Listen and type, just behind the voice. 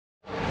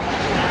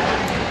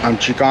I'm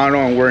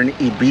Chicano and we're in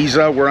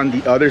Ibiza. We're on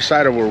the other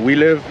side of where we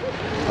live.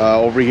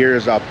 Over here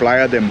is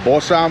Playa de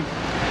Bossa.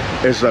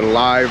 It's a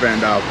live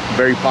and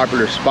very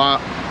popular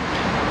spot.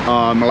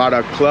 A lot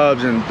of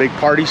clubs and big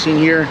party scene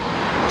here.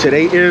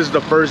 Today is the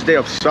first day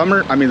of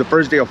summer. I mean, the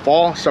first day of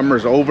fall.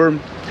 Summer's over.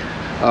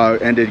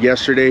 Ended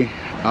yesterday.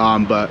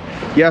 But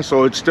yeah,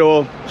 so it's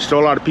still a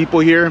lot of people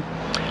here.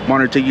 I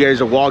want to take you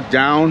guys a walk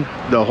down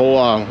the whole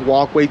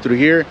walkway through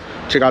here.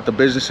 Check out the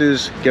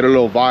businesses, get a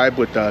little vibe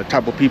with the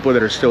type of people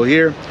that are still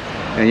here.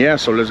 And yeah,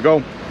 so let's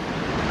go.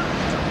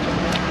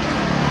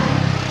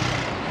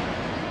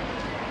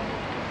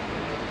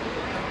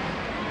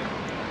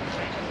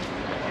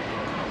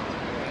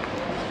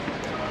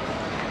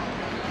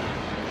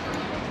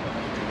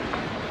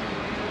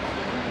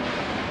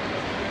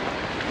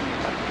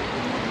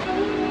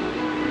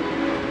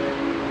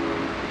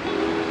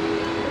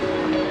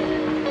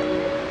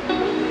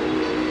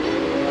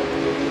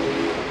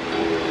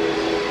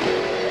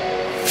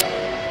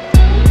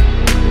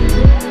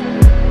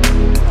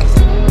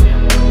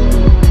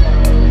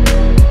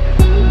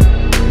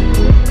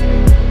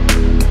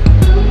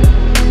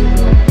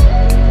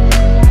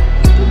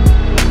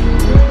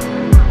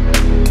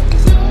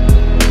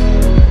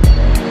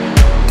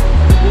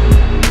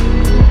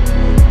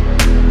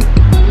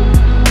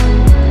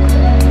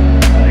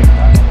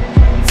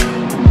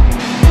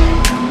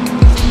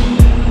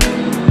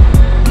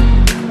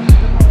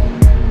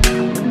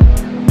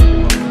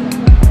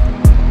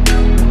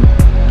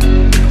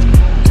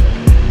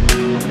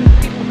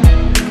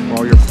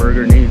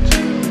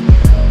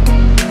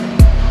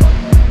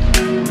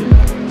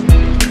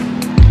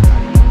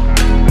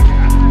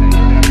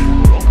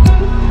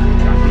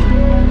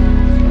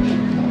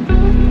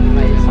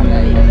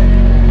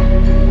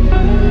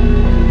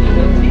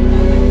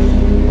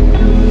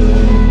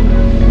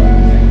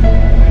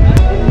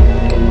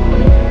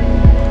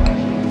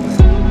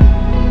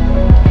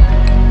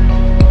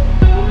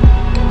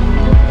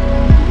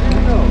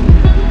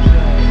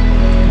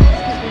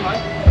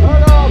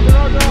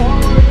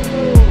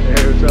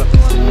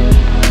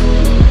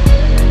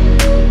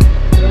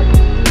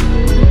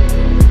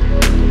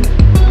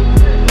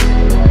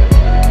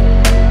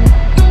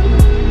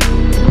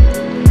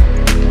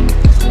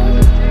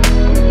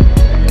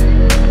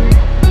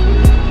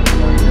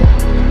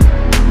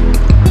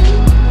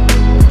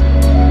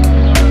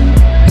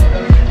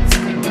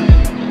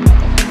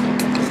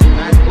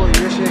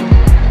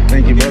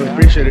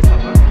 Appreciate it.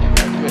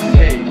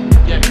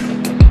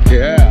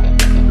 Yeah.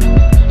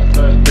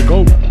 The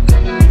goat.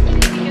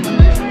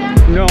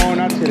 No,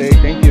 not today.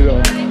 Thank you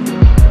though.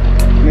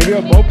 Maybe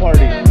a boat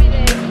party.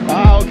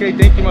 Ah, okay.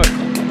 Thank you much.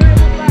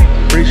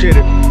 Appreciate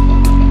it.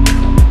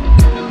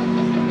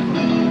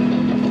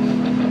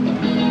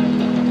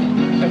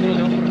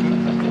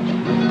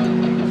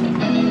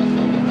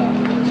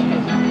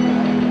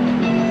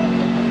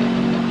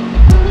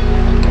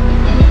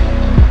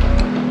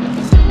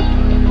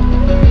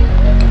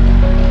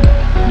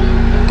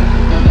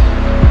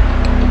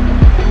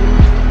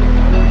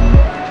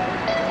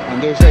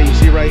 You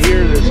see right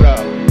here, this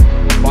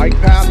bike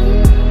path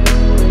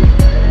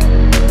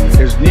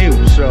is new.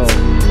 So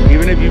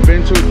even if you've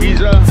been to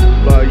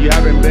Ibiza but you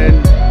haven't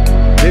been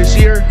this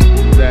year,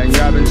 then you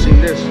haven't seen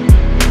this.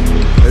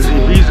 This is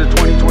Ibiza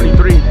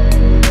 2023.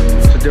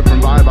 It's a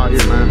different vibe out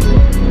here, man.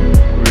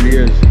 It really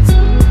is,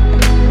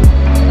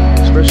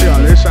 especially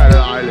on this side of the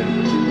island.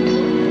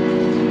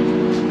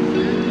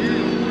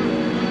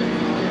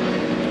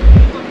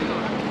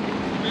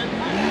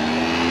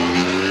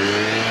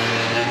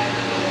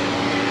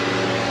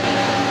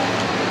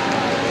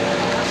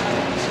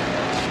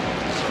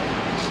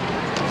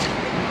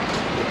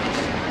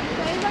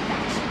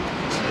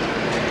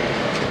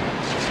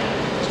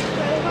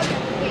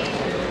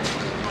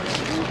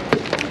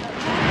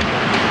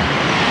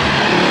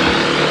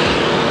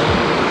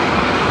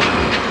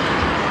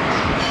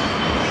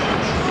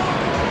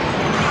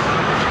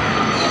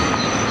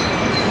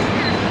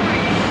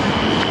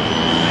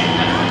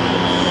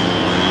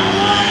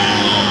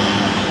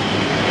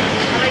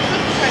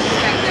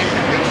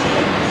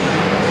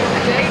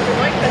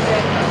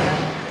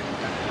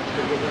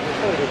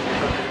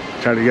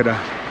 Try to get a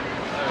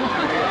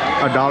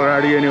dollar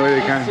out of you any way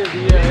they can.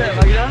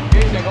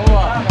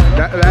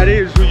 That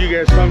is who you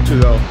guys come to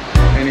though.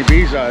 In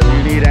Ibiza, if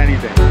you need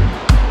anything.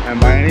 And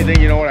by anything,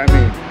 you know what I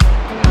mean.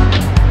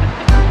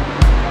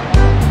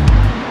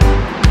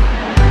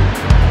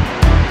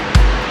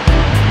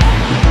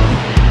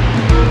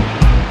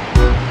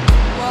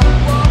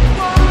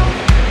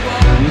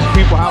 These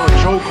people have a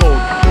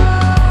chokehold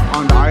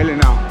on the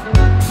island now.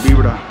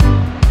 Ibiza.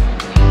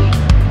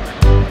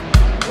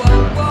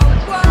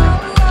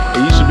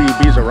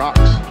 Ibiza rocks,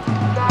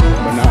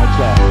 but now it's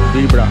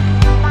Ibiza.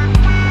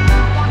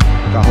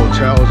 Got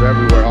hotels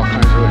everywhere, all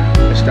kinds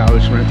of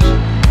establishments.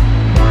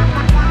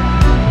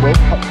 Well,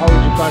 how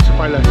would you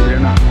classify La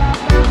Sirena?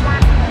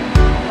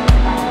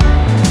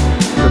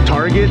 The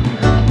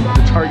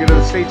target of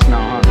the States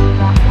now, huh?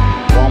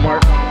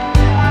 Walmart.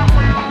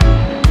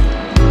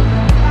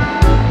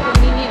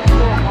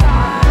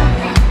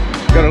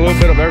 Got a little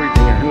little bit of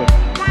everything here. Look,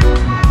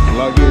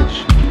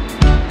 luggage,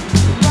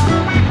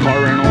 car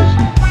rentals.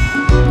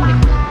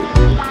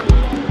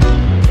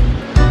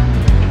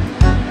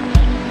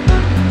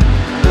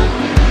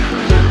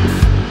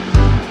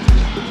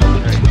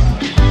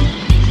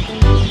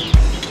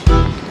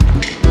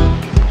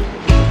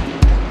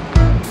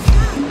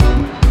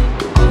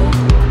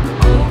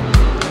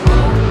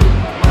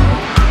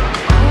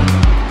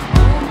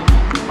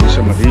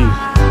 Some of these.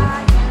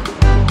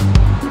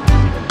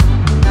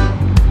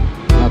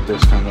 Not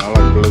this kind, I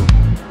like blue.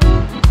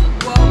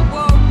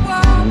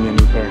 Give me a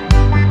new pair.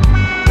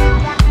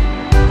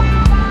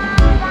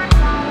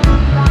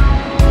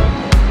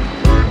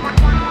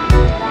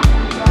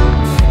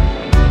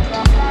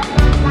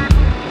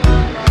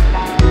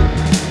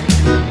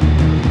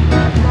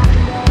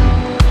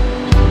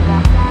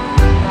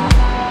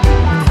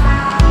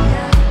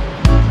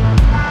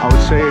 I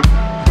would say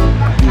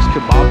these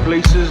kebab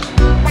places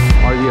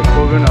are the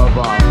equivalent of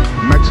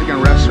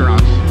Mexican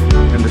restaurants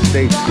in the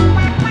States,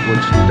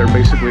 which they're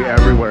basically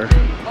everywhere,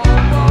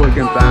 quick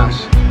and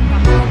fast.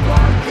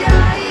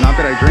 Not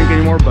that I drink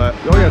anymore, but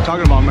oh yeah,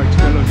 talking about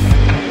Mexican.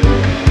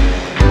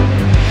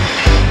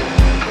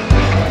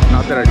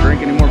 Not that I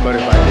drink anymore, but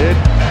if I did,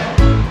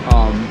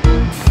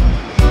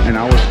 and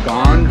I was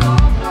gone,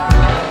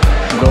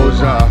 those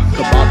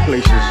kebab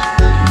places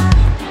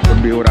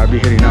would be what I'd be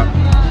hitting up.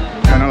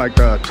 Kind of like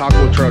the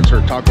taco trucks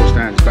or taco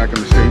stands back in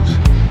the States.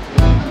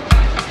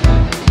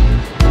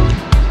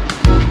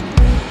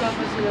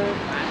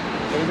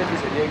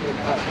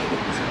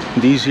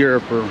 These here are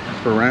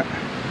for rent.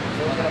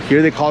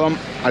 Here they call them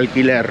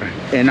alquiler,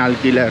 en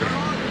alquiler.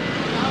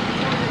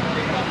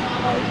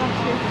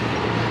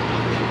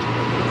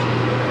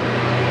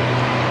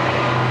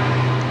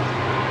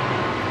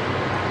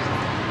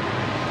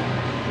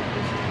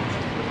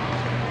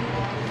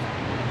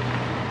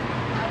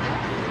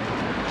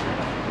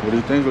 What do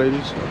you think,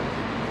 ladies?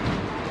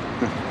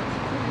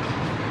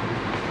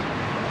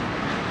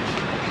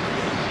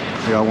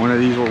 We got one of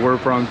these where we're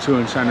from too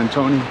in San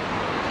Antonio.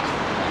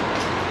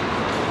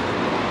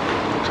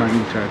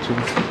 Tiny tattoo.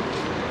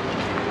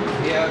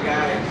 Yeah,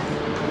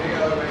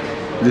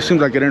 guys. This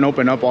seems like it didn't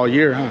open up all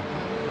year, huh?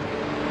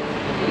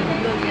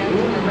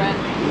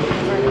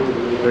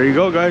 There you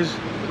go, guys.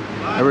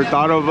 Ever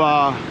thought of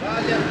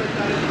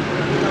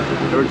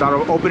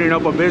opening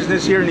up a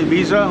business here in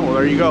Ibiza? Well,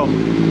 there you go.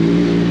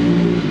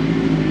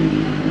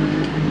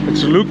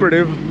 It's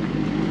lucrative.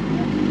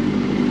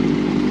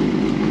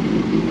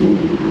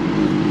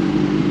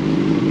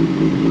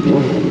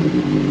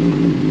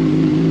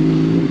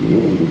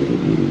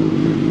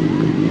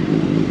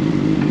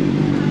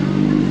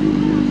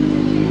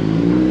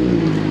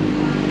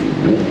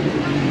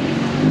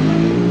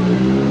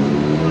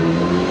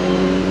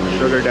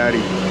 Sugar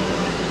daddy.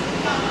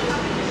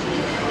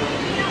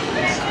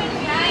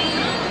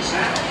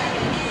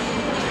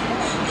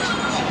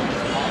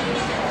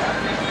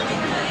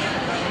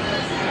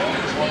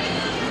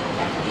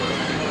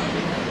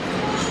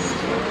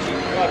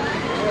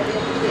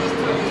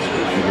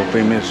 The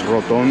famous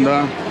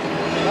rotonda.